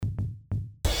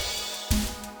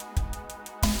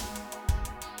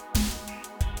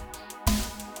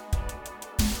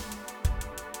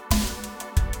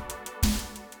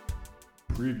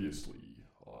Previously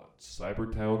on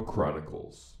Cybertown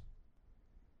Chronicles.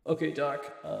 Okay,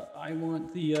 Doc, I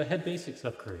want the head basics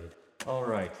upgrade. All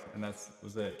right, and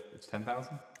was it? It's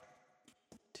 10,000.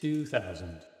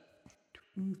 2,000.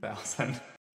 2,000.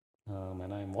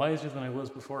 And I'm wiser than I was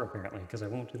before, apparently, because I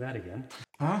won't do that again.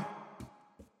 Huh?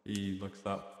 He looks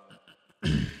up.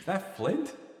 Is that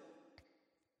Flint?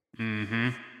 Mm-hmm.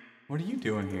 What are you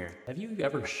doing here? Have you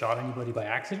ever shot anybody by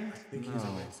accident? I think he's a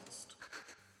racist.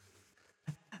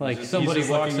 Like he's somebody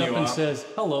just walks looking up you and up. says,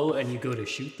 hello, and you go to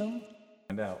shoot them?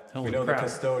 Find out. Holy We know crap. the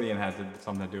custodian had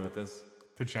something to do with this.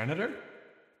 The janitor?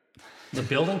 The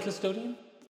building custodian?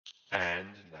 And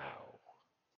now.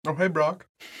 Oh, hey, Brock.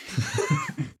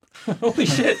 Holy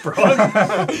shit, bro.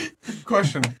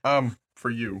 Question, for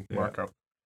you, Yeah. Marco.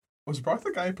 Was Brock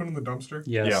the guy you put in the dumpster?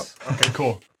 Yes. Okay,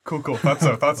 cool. Cool.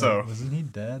 Thought so. Wasn't he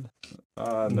dead?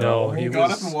 No, He he got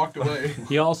was. up and walked away.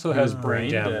 He also has Ah, brain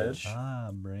brain damage.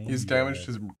 Brain. He's damaged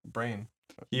his brain.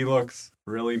 He looks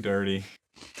really dirty.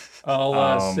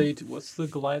 I'll say, what's the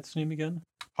Goliath's name again?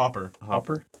 Hopper.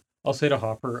 Hopper? I'll say to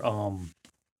Hopper,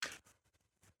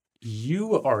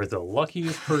 you are the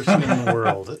luckiest person in the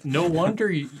world. No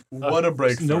wonder What a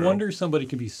breakthrough. No wonder somebody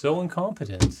can be so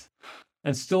incompetent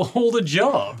and still hold a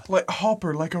job. Like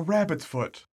Hopper, like a rabbit's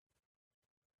foot.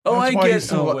 Oh, That's I why get. he's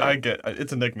so, Oh, wait. I get.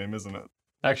 It's a nickname, isn't it?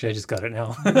 Actually, I just got it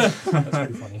now. That's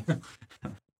pretty funny.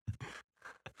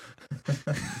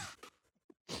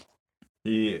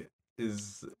 He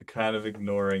is kind of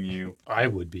ignoring you I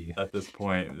would be at this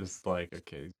point. Just like,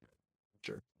 okay,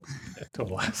 sure.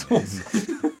 total assholes.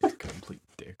 Complete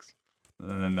dicks.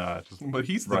 And then just But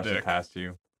he's the rushing dick. past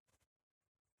you.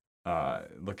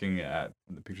 Looking at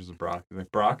the pictures of Brock. He's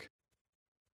like, Brock?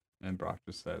 And Brock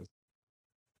just says,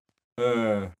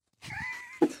 I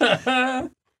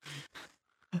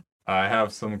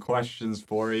have some questions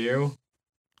for you.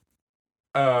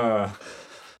 I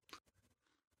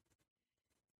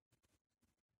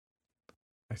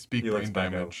speak He looks brain back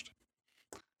up. damaged.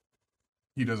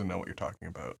 He doesn't know what you're talking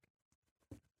about.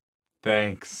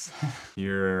 Thanks.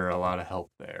 You're a lot of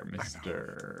help there, know.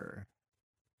 Mr.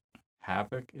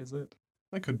 Havoc, is it?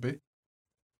 That could be.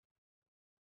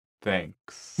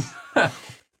 Thanks.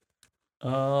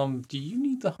 Do you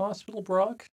need the hospital,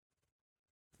 Brock?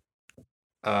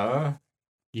 Yeah,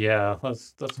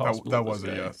 let's hospital. That this was a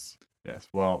guy. yes. Yes,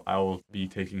 well, I will be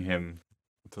taking him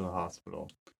to the hospital.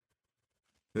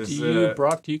 This,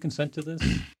 Brock, do you consent to this?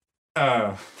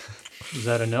 Is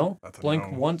that a no? That's a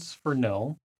Blink no. once for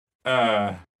no.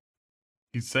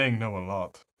 He's saying no a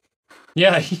lot.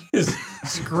 Yeah, he is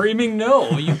screaming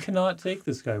no. You cannot take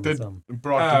this guy with Did him.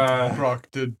 Brock,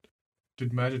 did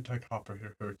Magitech Hopper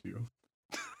here hurt you?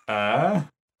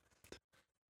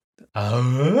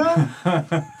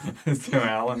 So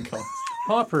Alan comes.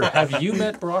 Hopper, have you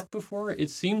met Brock before? It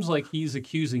seems like he's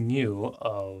accusing you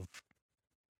of...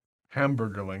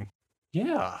 Hamburgerling.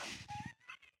 Yeah.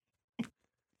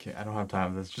 Okay, I don't have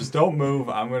time for this. Just don't move.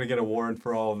 I'm gonna get a warrant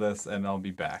for all of this, and I'll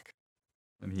be back.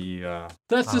 And he,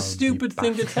 That's I'll a be stupid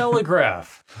thing to back.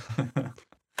 telegraph.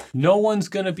 No one's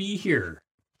gonna be here.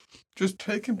 Just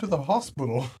take him to the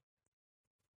hospital.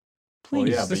 Please,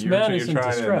 well, yeah, this but man you're is in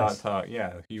trying to not distress. talk.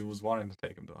 Yeah, he was wanting to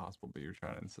take him to the hospital, but you're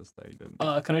trying to insist that he didn't.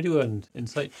 Can I do an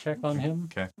insight check on him?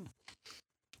 Okay.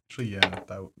 Actually, yeah, that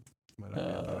might not be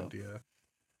a bad idea.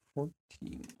 14,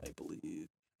 I believe.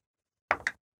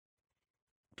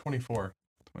 24.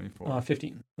 24.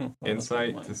 15. Oh, well, that's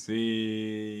Insight not to mine.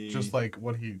 see. Just like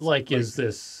what he's... Like, is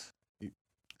this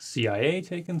CIA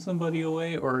taking somebody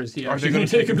away, or is he Are actually they going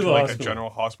to take him to the like hospital? a general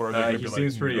hospital? Or are they gonna He be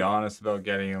seems like, pretty honest about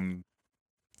getting him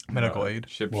medical aid?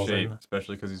 ship Well, shape, then-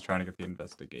 especially because he's trying to get the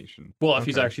investigation. Well, if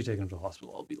he's Okay. actually taking him to the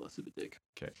hospital, I'll be less of a dick.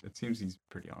 Okay, it seems he's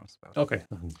pretty honest about it. Okay.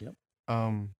 Yep.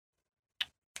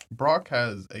 Brock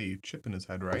has a chip in his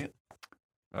head, right?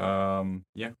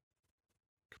 Yeah.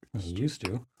 He used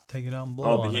to. Take it on blow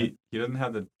Oh, on but it. he doesn't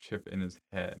have the chip in his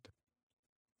head.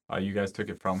 You guys took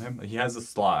it from him. He has the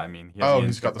slot. I mean, he has Oh, the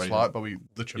he's got chip, the but slot, but the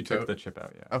He chip took out. the chip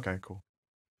out, yeah, Okay, cool.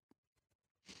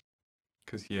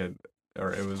 because he had,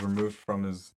 or it was removed from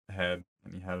his head,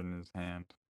 and he had it in his hand,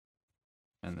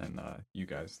 and then you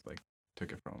guys like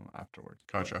took it from him afterwards.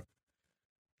 Gotcha.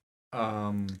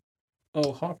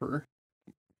 Oh, Hopper.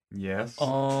 Yes.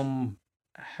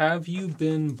 Have you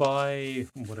been by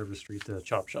whatever street the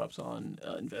chop shop's on,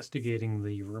 investigating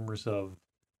the rumors of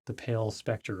the pale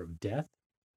specter of death?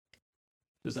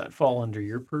 Does that fall under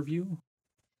your purview?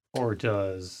 Or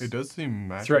does It does seem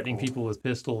magical. threatening people with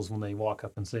pistols when they walk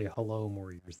up and say, hello,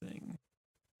 more your thing?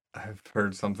 I've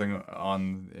heard something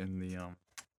in the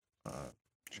heard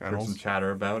Channels. some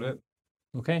chatter about it.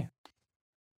 Okay.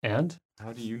 And?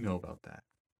 How do you know about that?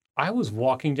 I was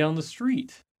walking down the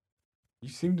street. You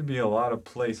seem to be a lot of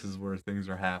places where things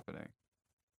are happening.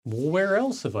 Well, where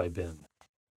else have I been?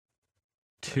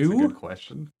 That's a good Two?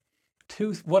 question.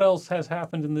 Two? What else has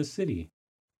happened in this city?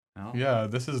 No? Yeah,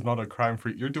 this is not a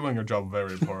crime-free. You're doing your job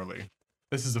very poorly.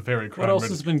 This is a very crime. else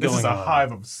has been This is going a on?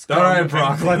 hive of scum. All right,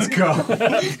 Brock, and- let's go.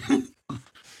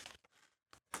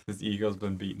 His ego's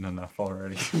been beaten enough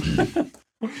already.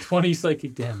 20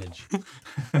 psychic damage.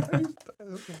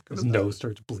 His nose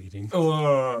starts bleeding.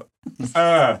 Goes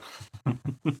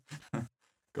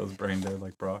brain dead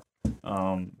like Brock.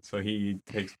 So he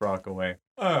takes Brock away.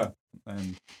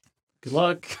 And Good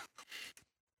luck.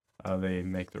 they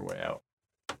make their way out.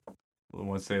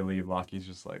 Once they leave, Lockie's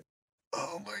just like,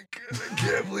 "Oh my god, I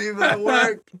can't believe that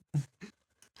worked."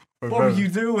 What were you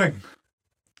doing?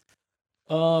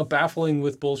 Baffling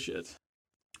with bullshit.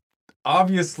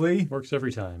 Obviously. Works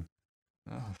every time.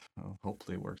 Well,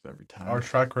 hopefully it works every time. Our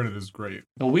track record is great.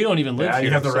 Well, we don't even live Yeah, here.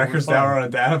 you have the so we're records fine. down on a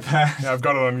data pad. Yeah, I've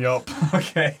got it on Yelp.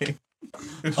 Okay.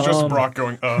 It's just Um, Brock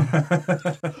going,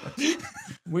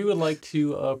 We would like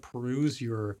to peruse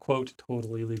your, quote,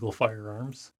 totally legal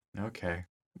firearms. Okay.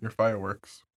 Your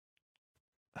fireworks.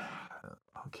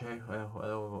 Okay.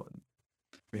 Well,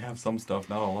 we have some stuff,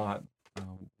 not a lot.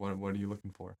 What are you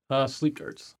looking for? Sleep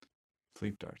darts.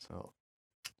 Sleep darts. Oh,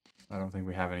 I don't think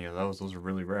we have any of those. Those are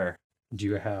really rare. Do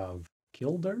you have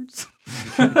kill darts?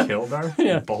 Kill darts?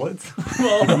 Yeah. Bullets?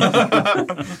 Well,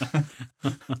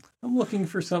 I'm looking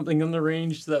for something in the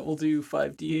range that will do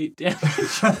 5d8 damage.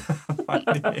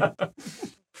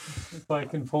 If I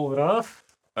can pull it off.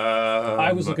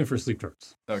 I was looking for sleep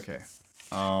darts. Okay.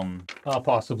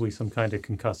 Possibly some kind of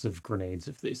concussive grenades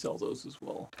if they sell those as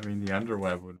well. I mean, the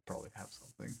underweb would probably have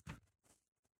something.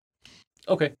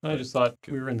 Okay, I just thought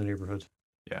we were in the neighborhood.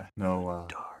 Yeah. No.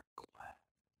 Dark web.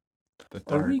 The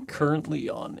Are dark we web. currently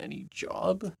on any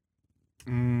job?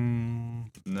 No,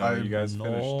 you guys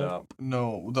finished up.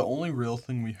 No, the only real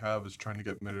thing we have is trying to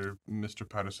get Mr.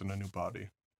 Patterson a new body.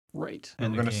 Right. And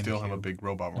And we're a going to steal him a GameCube. big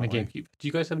robot. And a aren't we? GameCube. Do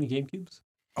you guys have any GameCubes?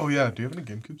 Oh, yeah. Do you have any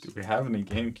GameCubes? Do we have any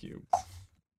GameCubes?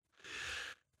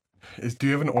 Do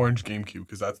you have an orange GameCube?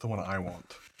 Because that's the one I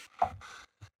want.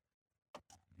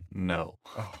 No.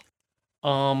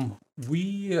 Oh,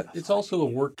 It's also a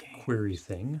work query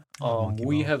thing. Monkey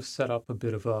We Ball. have set up a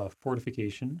bit of a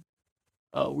fortification.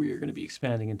 We are going to be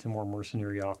expanding into more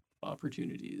mercenary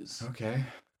opportunities. Okay.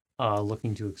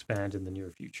 Looking to expand in the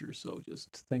near future. So just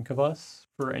think of us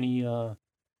for any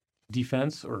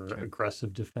defense or Okay.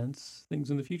 aggressive defense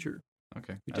things in the future.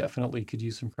 Okay. We definitely could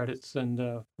use some credits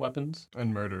and weapons.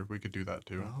 and murder. We could do that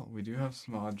too. Well, we do have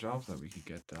some odd jobs that we could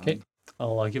get done. 'Kay.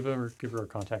 I'll give her our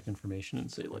contact information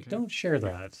and say like, Okay. don't share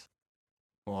that.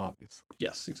 Well, obviously.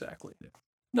 Yes, exactly. Yeah.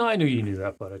 No, I knew you knew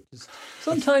that, but I just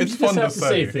sometimes It's you just fun have to to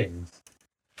say say. things.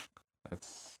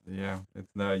 It's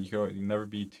not. You never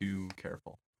be too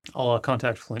careful. I'll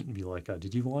contact Flint and be like,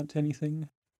 "Did you want anything?"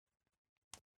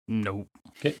 Nope.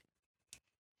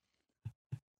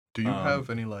 Do you Um, have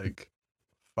any, like,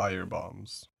 fire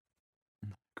bombs?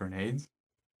 Grenades?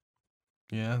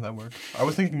 Yeah, that works. I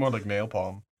was thinking more like nail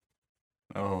palm.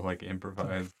 Oh, like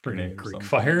improvised Friggin' grenade or Greek something.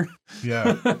 fire.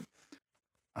 Yeah.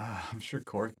 I'm sure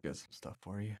Corey can get some stuff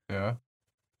for you. Yeah.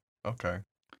 Okay.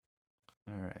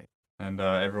 All right. And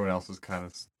everyone else has kind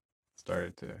of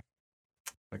started to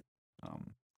like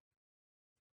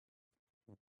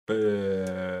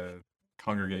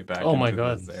congregate back Oh my into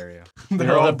God. this area.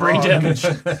 They're all brain Brock. damage.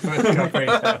 Got brain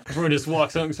damage. Everyone just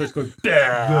walks out and starts going,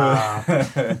 "Bah!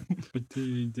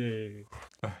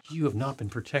 You have not been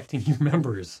protecting your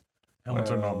members."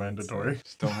 Helmets are not Well, mandatory.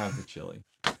 Just don't have the chili.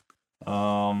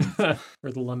 Or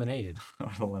the lemonade.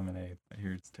 Or the lemonade. I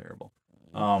hear it's terrible.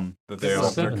 But they all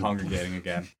start 7. congregating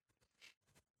again.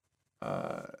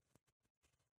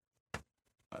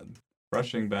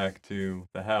 Rushing back to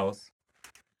the house.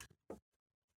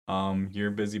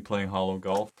 You're busy playing Hollow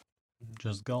Golf.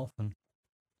 Just golfing.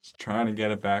 Just trying to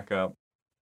get it back up.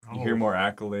 You hear Oh. more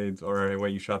accolades, or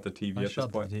wait, you shot the TV I at this shot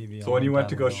the point. TV. So a when you long went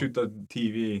to time go ago. shoot the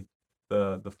TV,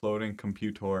 the floating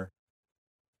computer,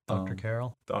 Dr.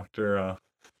 Carroll, Dr.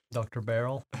 Dr.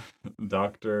 Barrel.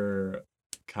 Dr.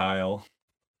 Kyle.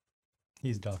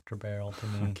 He's Dr. Barrel to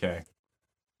me. Okay.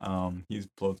 He's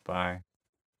floats by.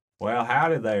 Well,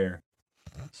 howdy there.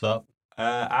 Sup?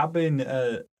 I've been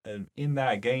in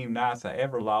that game Knights of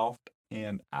Everloft,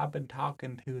 and I've been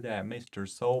talking to that Mr.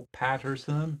 Soul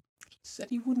Patterson. He said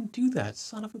he wouldn't do that,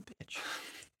 son of a bitch.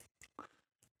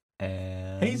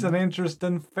 And He's an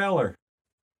interesting feller.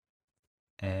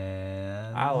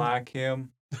 and I like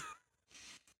him.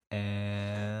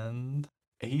 and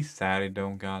He's sad he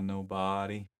don't got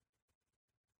nobody.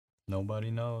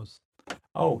 nobody knows.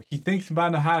 Oh, he thinks he might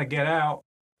know how to get out.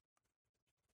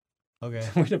 Okay.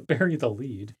 Way to bury the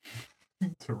lead.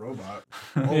 It's a robot.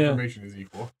 All Yeah. information is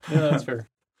equal. Yeah, that's fair.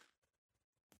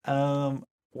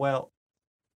 Well,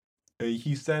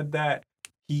 he said that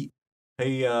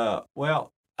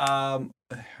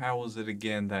how was it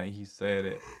again that he said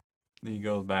it? He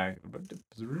goes back.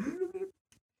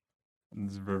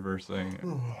 It's reversing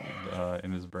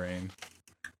in his brain.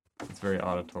 It's very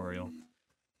auditorial.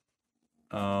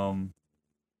 And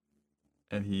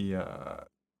he I'm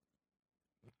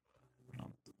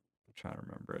trying to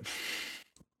remember it.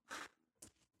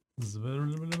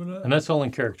 And that's all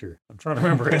in character. I'm trying to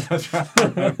remember it. I'm trying to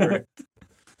remember it.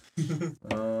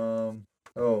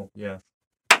 Oh yes.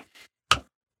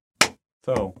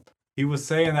 So he was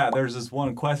saying that there's this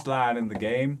one quest line in the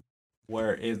game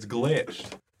where it's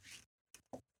glitched.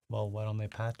 Well, why don't they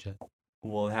patch it?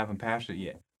 Well, they haven't patched it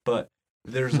yet, but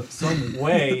there's some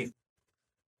way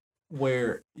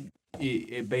where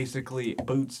it basically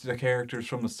boots the characters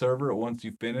from the server once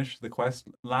you finish the quest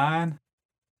line,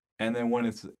 and then when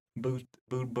it's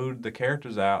booted the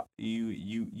characters out, you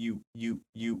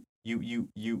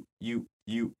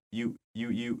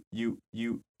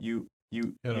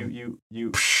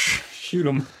Shoot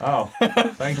him. Oh,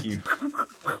 thank you.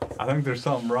 I think there's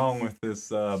something wrong with this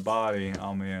body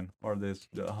I'm in, or this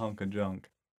hunk of junk.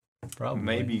 Probably.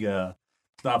 Maybe it's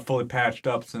not fully patched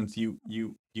up since you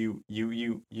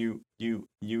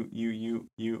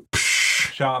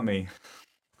shot me.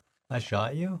 I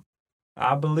shot you?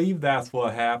 I believe that's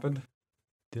what happened.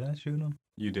 Did I shoot him?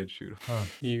 You did shoot him. Huh.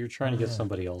 You're trying to get Yeah.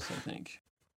 somebody else, I think.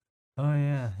 Oh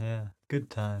yeah, yeah. Good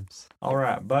times. All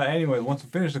right, but anyway, once you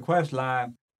finish the quest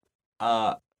line,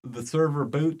 the server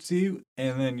boots you,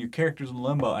 and then your character's in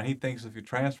limbo, and he thinks if you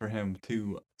transfer him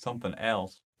to something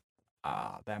else,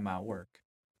 that might work.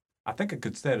 I think I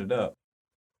could set it up,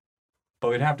 but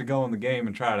we'd have to go in the game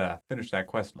and try to finish that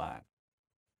quest line.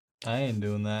 I ain't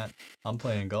doing that. I'm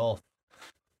playing golf.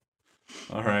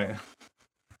 All right.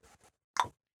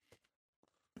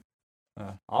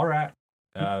 All right.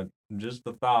 Just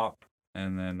the thought,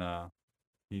 and then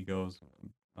he goes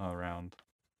around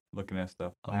looking at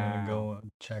stuff. I'm gonna go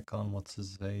check on what's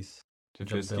his face.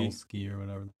 Jafisky. Jabilski or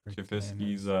whatever the frick his name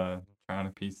Jafisky's is. trying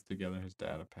to piece together his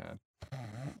data pad.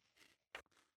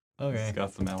 Okay, He's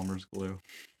got some Elmer's glue.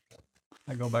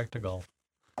 I go back to golf.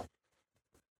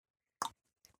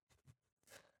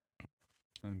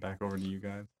 And back over to you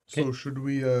guys. So should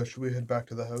we head back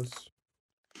to the house?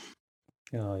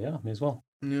 Yeah, may as well.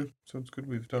 Yeah, sounds good.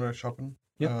 We've done our shopping.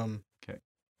 Yep. Okay.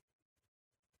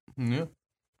 Yeah.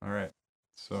 All right.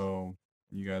 So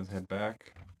you guys head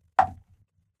back.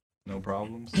 No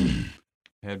problems.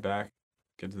 Head back.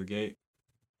 Get to the gate.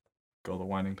 Go the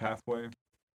winding pathway.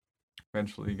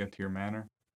 Eventually you get to your manor.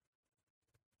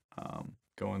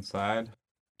 Go inside.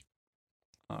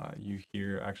 You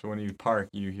hear, actually when you park,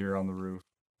 you hear on the roof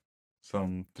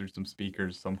through some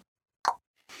speakers, some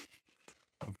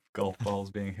golf balls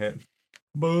being hit.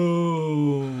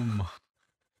 Boom.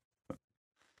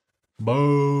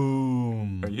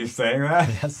 Boom. Are you saying that?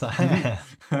 Yes, I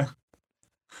am.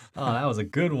 Oh, that was a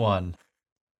good one.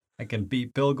 I can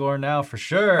beat Bill Gore now for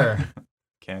sure.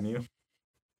 Can you?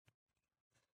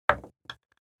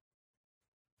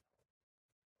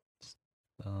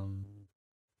 Um,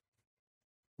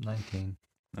 19.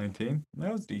 19?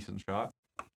 That was a decent shot.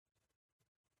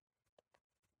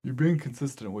 You're being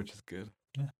consistent, which is good.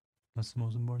 That's the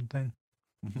most important thing.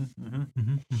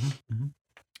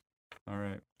 All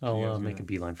right. I'll you guys make a gonna-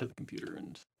 beeline for the computer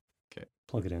and 'Kay.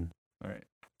 plug it in. All right.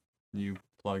 You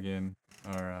plug in,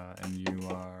 and you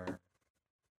are.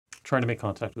 Trying to make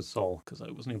contact with Saul because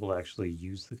I wasn't able to actually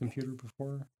use the computer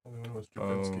before. Only one was Oh,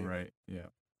 Jafisky. right. Yeah.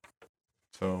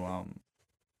 So,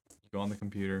 you go on the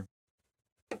computer.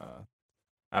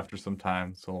 After some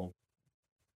time, Soul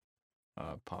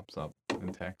pops up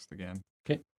in text again.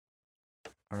 'Kay.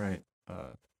 All right.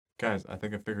 Guys, I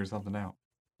think I figured something out.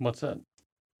 What's that?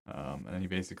 And then he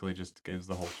basically just gives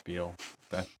the whole spiel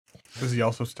that Does he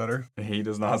also stutter? he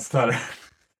does not stutter.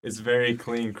 It's very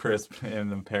clean, crisp in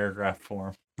the paragraph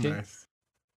form. Okay. Nice.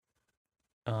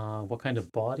 What kind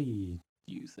of body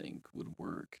do you think would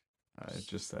work? It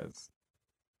just says,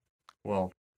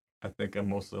 well, I think I'm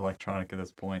mostly electronic at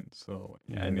this point, so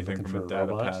Yeah, you're anything looking from for a a data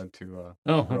robot? pad to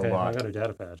Oh, okay. I robot. got a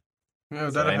data pad. Yeah,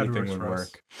 so that had anything works would for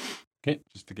us. work. 'Kay.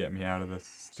 Just to get me out of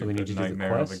this So we need stupid to do the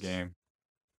nightmare of a quest? game.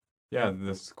 Yeah,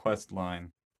 this quest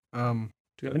line. Do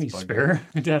you have any That's spare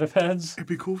data pads? It'd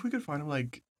be cool if we could find him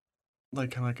like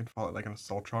kind of like in Fallout, like an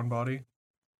Assaultron body.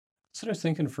 That's what I was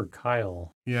thinking for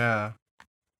Kyle. Yeah.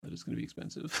 That is going to be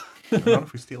expensive. Not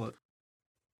if we steal it.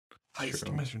 Heist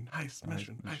True. mission, heist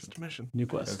mission, mission. heist mission. New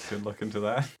Let's quest. good look into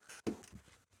that.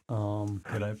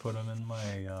 Could I put them in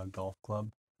my golf club?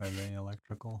 Are they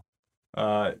electrical?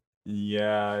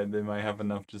 Yeah, they might have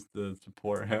enough just to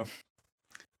support him.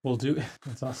 We'll do.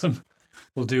 That's awesome.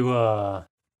 We'll do a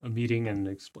meeting and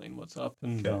explain what's up.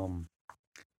 And Okay.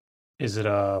 is it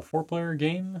a 4-player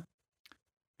game?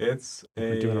 It's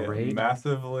We're doing a a raid?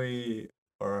 massive multiplayer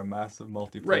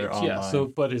Right. online. Yeah. So,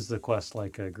 but is the quest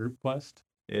like a group quest?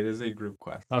 It is a group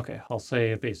quest. Okay, I'll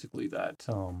say basically that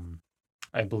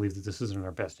I believe that this is in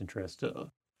our best interest to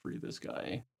free this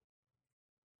guy.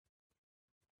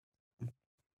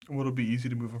 Will it be easy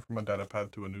to move him from a data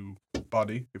pad to a new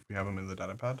body if we have him in the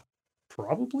data pad?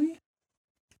 Probably.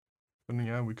 Then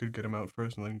yeah, we could get him out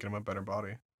first and then get him a better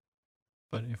body.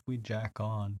 But if we jack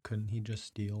on, couldn't he just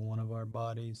steal one of our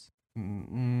bodies?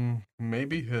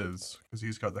 Maybe his, because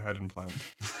he's got the head implant.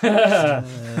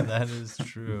 That is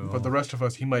true. But the rest of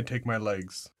us, he might take my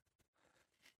legs.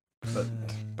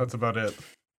 That's about it.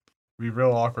 Be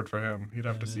real awkward for him. He'd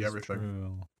have to see everything.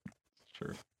 True.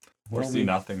 Sure. Or Well, see we-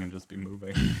 nothing and just be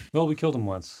moving. Well, we killed him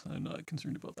once. I'm not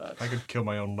concerned about that. I could kill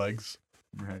my own legs.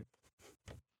 Right.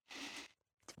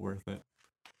 It's worth it.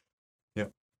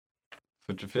 Yep.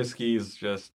 So Jafisky is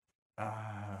just,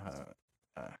 I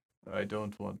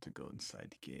don't want to go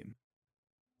inside the game.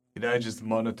 Could I just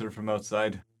monitor from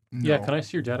outside? Yeah, No. can I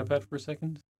see your data pad for a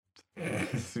second?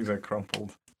 See that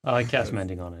crumpled. I cast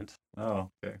mending on it. Oh,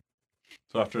 okay.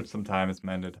 So after some time, it's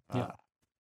mended. Yeah.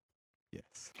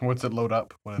 Yes. Once it load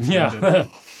up, when it's Yeah. ended.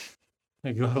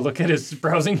 I go look at his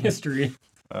browsing history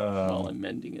while Um, I'm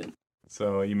mending it.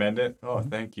 so you mend it? Oh,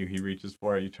 thank you. He reaches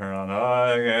for it. You turn on.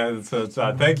 Oh, yeah. So it's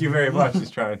thank you very much. He's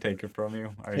trying to take it from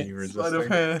you. Are Okay. you Sleight of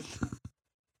resisting? hand.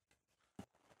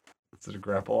 Is it a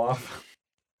grapple off?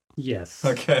 Yes.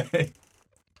 Okay.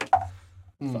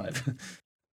 5.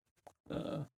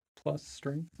 Plus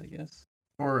strength, I guess.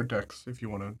 Or Dex if you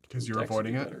want to, because you're Dex would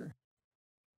avoiding be it. better.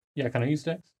 Yeah, can I use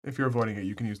Dex? If you're avoiding it,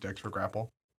 you can use Dex for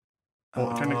grapple.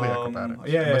 Well, technically acrobatics.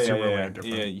 Yeah, unless yeah, you're rolling yeah. it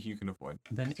different. Yeah, you can avoid.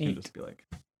 Then It can 8. just be like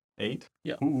 8.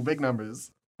 Ooh, big numbers.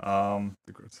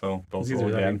 So both It's roll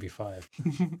either that or again. it'd be 5.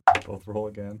 Both roll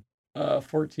again.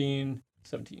 14,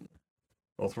 17.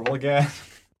 Both roll again.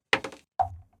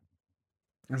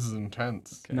 This is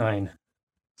intense. Okay. 9.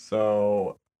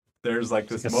 So there's like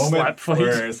this like a moment slap fight.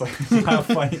 where it's like a slap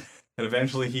fight, and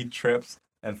eventually he trips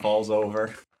and falls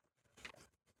over,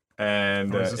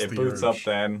 and Or is this it the boots up urge?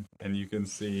 then, and you can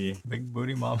see Big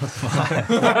booty mama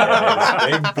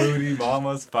Big Booty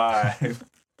Mama's 5.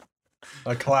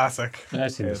 A classic.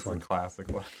 I've seen It's this the one.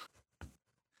 classic one.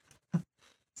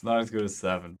 It's not as good as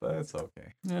 7, but it's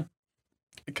okay.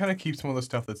 It kind of keeps some of the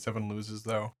stuff that 7 loses,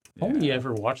 though. Yeah. Only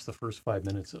ever watched the first 5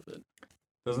 minutes of it.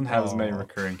 Doesn't have as many Aw.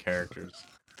 recurring characters.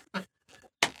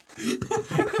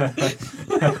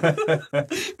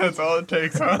 That's all it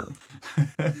takes, huh?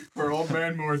 For old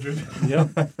man Mordred. Yep.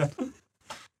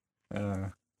 Uh,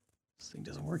 This thing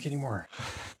doesn't work anymore.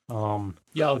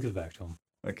 Yeah, I'll give it back to him.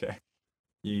 okay.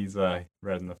 He's red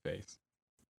in the face.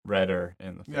 Redder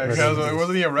in the face. Yeah, Red because is-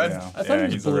 wasn't he a red? Yeah, I thought he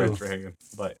was he's a red blue. dragon.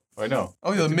 But no.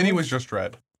 Oh, yeah, the mini was just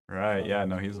red. Right, yeah,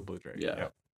 no, he's a blue dragon. Yeah.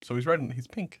 Yep. So he's red and he's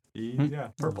pink. Yeah,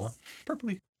 purple.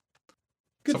 Purpley.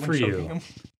 Good Someone for choking you. him.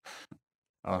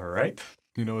 All right.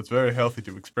 You know, it's very healthy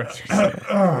to express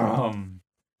yourself.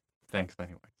 Thanks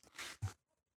anyway.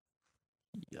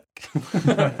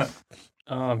 Yuck.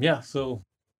 Yeah, so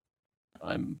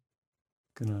I'm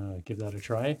gonna give that a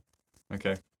try.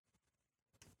 Okay.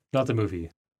 Not the movie.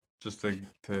 Just to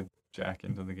jack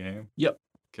into the game. Yep.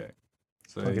 Okay.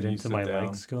 So Plug it you into sit my down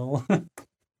leg skull.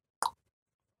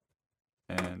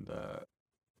 and a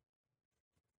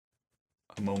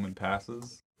moment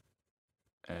passes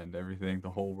and everything, the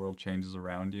whole world changes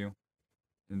around you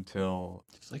until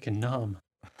Just like a numb.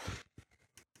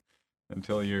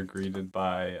 you're greeted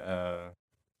by a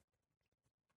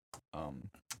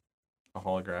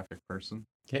holographic person.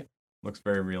 'Kay. Looks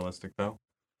very realistic though.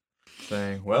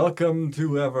 Saying, "Welcome to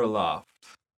Everloft.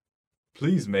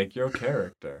 Please make your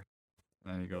character."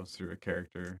 And he goes through a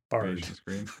character Bard. creation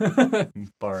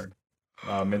screen. Bard.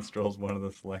 Minstrel's one of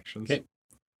the selections. 'Kay.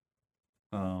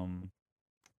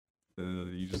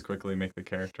 You just quickly make the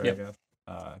character, Yep.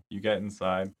 I guess. You get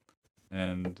inside,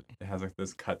 and it has like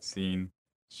this cutscene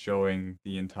showing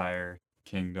the entire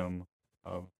kingdom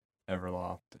of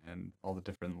Everloft and all the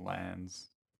different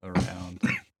lands around.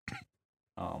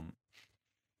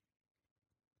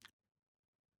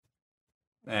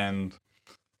 And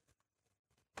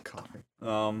coffee.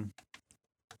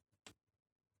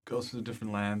 Goes through the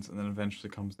different lands and then eventually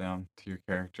comes down to your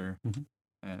character, Mhm.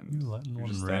 and You letting you're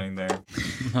one just rip? standing there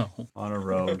No. on a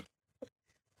road,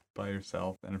 by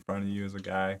yourself, and in front of you is a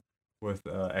guy with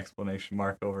an exclamation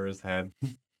mark over his head.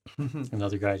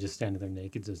 Another guy just standing there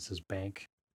naked. It says bank.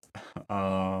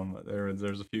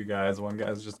 There's a few guys. One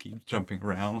guy's just keeps jumping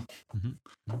around. Mhm.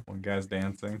 One guy's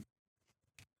dancing.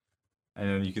 And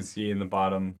then you can see in the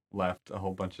bottom left a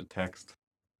whole bunch of text.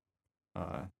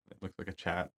 It looks like a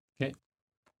chat. Okay.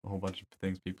 A whole bunch of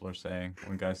things people are saying.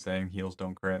 One guy's saying heals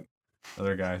don't crit.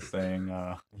 Another guy's saying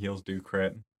heals do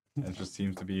crit. And it just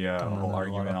seems to be a And then whole there's a lot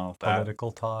argument of on that.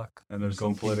 political talk. And there's Go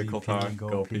some political PvP, talk. go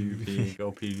Go PvP, PvP.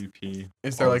 go PvP.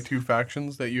 Is there like 2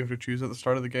 factions that you have to choose at the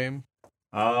start of the game?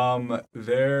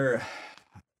 There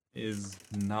is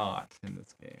not in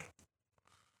this game.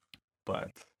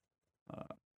 But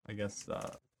I guess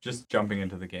just jumping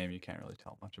into the game, you can't really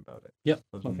tell much about it. Yep.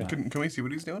 Other than Okay. Can we see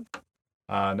what he's doing?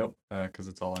 that. Nope, because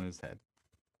it's all in his head.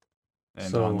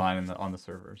 And So- online on the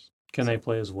servers. Can they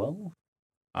play as well?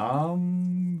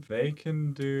 They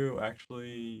can do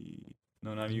actually.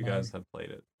 No, none of you Mine. guys have played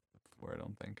it before. I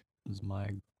don't think. Does my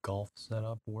golf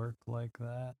setup work like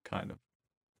that? Kind of.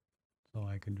 So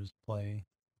I can just play.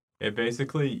 It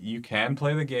basically you can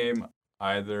play the game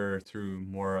either through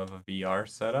more of a VR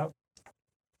setup,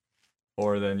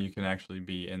 or then you can actually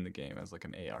be in the game as like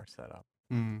an AR setup.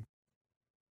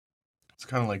 It's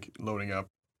kind of like loading up.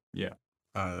 Yeah.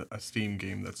 A Steam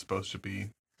game that's supposed to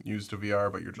be used to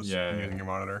VR, but you're just using your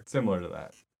monitor. Similar to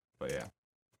that, but yeah.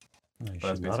 I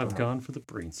that's should not have basically- gone for the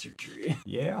brain surgery.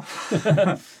 Yeah.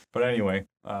 But anyway,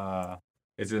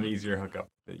 it's an easier hookup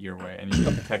your way, and you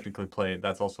can technically play it.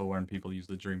 That's also when people use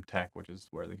the Dream Tech, which is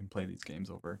where they can play these games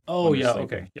over. Oh when they're yeah,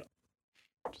 sleeping, okay, yeah.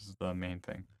 Which is the main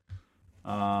thing.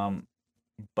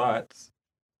 But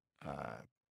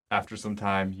after some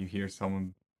time, you hear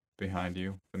someone behind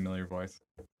you, familiar voice.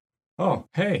 Oh,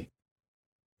 hey,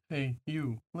 Hey,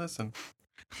 you, listen.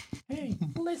 hey,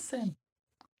 listen.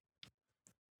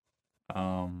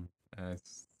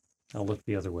 It's I'll look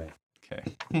the other way. okay.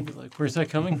 Be like, where's that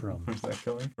coming from? Where's that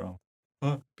coming from?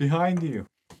 Behind you.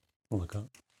 I'll look up.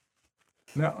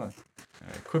 No,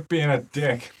 quit being a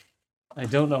dick. I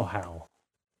don't know how.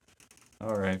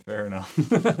 All right, fair enough.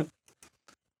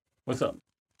 What's up?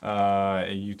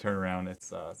 You turn around.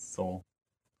 It's Soul.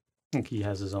 I think he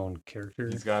has his own character.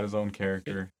 He's got his own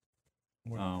character.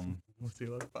 What's he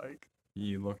look like?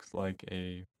 He looks like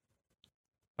a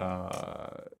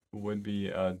would be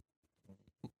a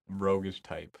roguish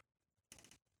type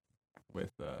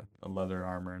with a leather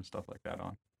armor and stuff like that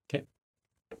on. 'Kay.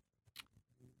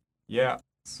 Yeah.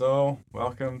 So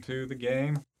welcome to the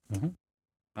game. Mhm.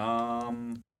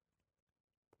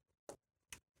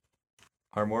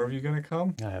 Are more of you gonna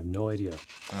come? I have no idea.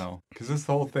 Oh, because this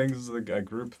whole thing is a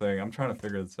group thing. I'm trying to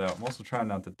figure this out. I'm also trying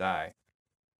not to die.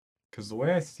 Because the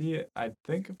way I see it, I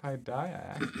think if I die,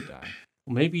 I actually die.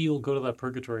 Well, maybe you'll go to that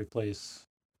purgatory place.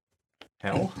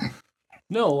 Hell?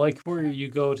 No, like where you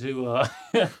go to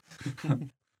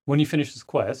when you finish this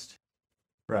quest.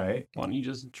 Right. Why don't you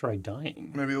just try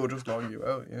dying? Maybe we'll just log you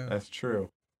out, yeah. That's true.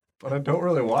 But I don't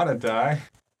really want to die.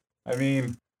 I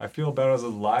mean, I feel about as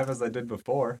alive as I did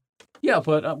before. Yeah,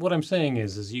 but what I'm saying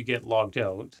is you get logged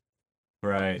out.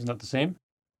 Right. Isn't that the same?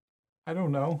 I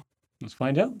don't know. Let's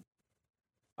find out.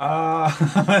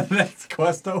 That's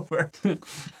quest over.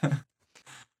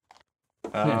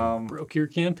 Broke your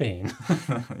campaign.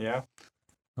 Yeah.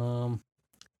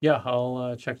 Yeah,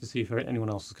 I'll check to see if anyone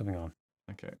else is coming on.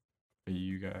 Okay. Are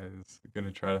you guys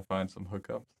gonna try to find some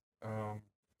hookups? I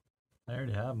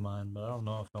already have mine, but I don't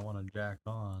know if I want to jack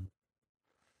on.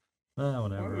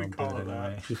 Whatever. do we I'll do call it it that?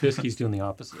 anyway. Trubisky's doing the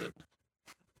opposite.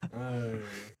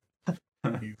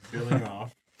 He's feeling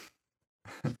off.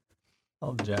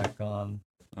 I'll jack on.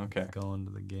 Okay. Go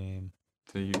into the game.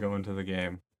 So you go into the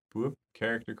game. Whoop.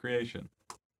 Character creation.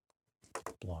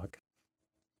 Block.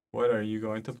 What are you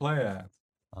going to play as?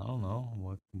 I don't know.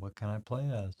 What can I play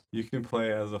as? You can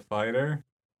play as a fighter,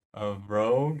 a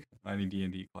rogue, any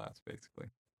D&D class, basically.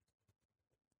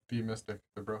 Be Mystic.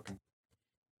 They're broken.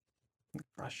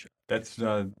 Russia. That's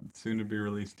soon to be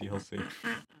released DLC.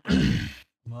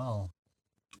 Well,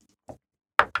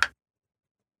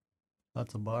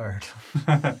 that's a bard.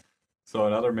 So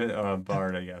another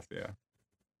bard, I guess, yeah.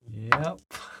 Yep.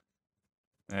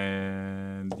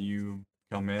 And you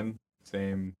come in,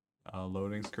 same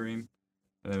loading screen,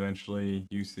 and eventually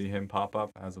you see him pop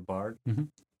up as a bard.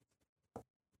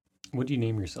 What do you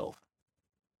name yourself?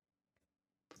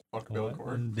 Fuck What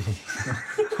Belcourt. indeed.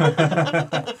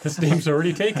 This name's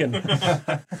already taken.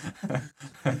 I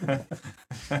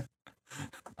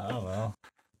don't know.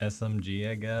 SMG,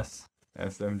 I guess.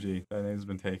 SMG, that name's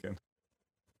been taken.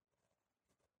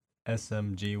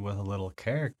 SMG with a little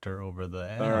character over the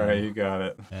end. All right, you got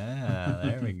it. Yeah,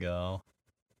 there we go.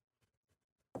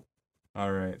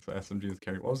 All right. So SMG's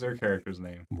character. What was their character's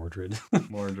name? Mordred.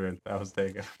 Mordred. That was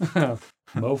taken.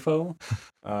 Mofo.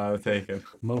 Taken.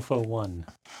 Mofo 1.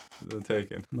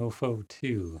 Taken. Mofo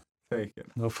 2. Taken.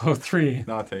 Mofo 3.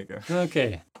 Not taken.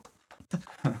 Okay.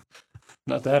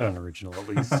 Not that unoriginal, at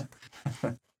least.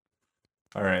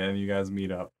 All right, and you guys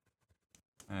meet up.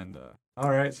 And all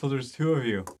right, so there's two of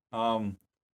you.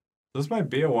 This might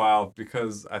be a while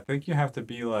because I think you have to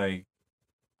be like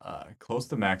close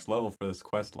to max level for this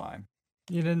quest line.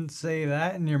 You didn't say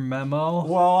that in your memo.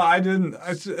 Well, I didn't.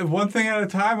 One thing at a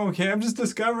time, okay? I'm just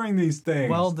discovering these things.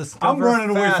 Well, I'm discover running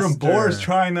away from boars faster.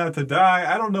 trying not to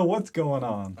die. I don't know what's going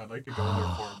on. I'd like to go in their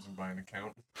forums and buy an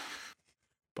account.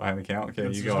 Buy an account? Okay,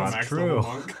 It's you just go a on. max True. level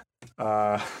monk.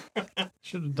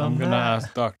 Should have I'm done gonna that.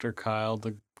 ask Dr. Kyle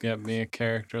to get me a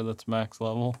character that's max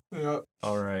level. Yeah.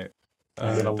 All right. You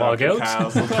gonna Dr. log out?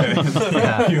 Kyle's okay.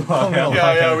 Yeah. You log out.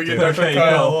 Yeah, we get Dr. Okay,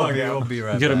 Kyle. yeah, log Okay, out. we'll be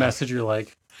right You get a back. message, you're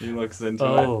like, He looks into it.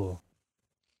 oh,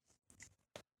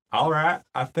 All right.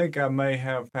 I think I may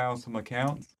have found some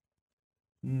accounts.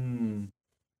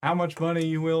 How much money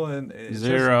you willing? It's just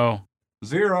 0.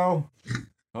 0.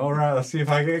 All right. Let's see if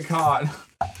I get caught.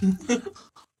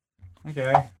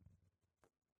 Okay.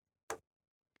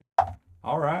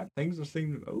 All right. Things are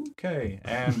seeming okay.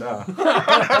 And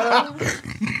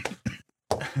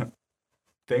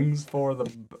things for the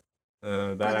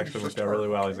that actually worked out really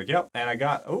well. He's like, yep. And I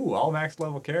got all max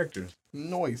level characters.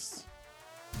 Nice.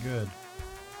 Good.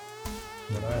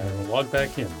 What are and they? we'll log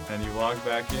back in. And you log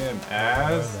back in What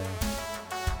are as. they?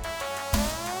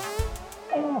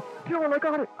 Oh, Dylan, I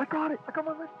got it. I got it. I got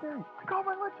my legendary. I got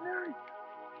my legendary.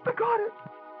 I got it.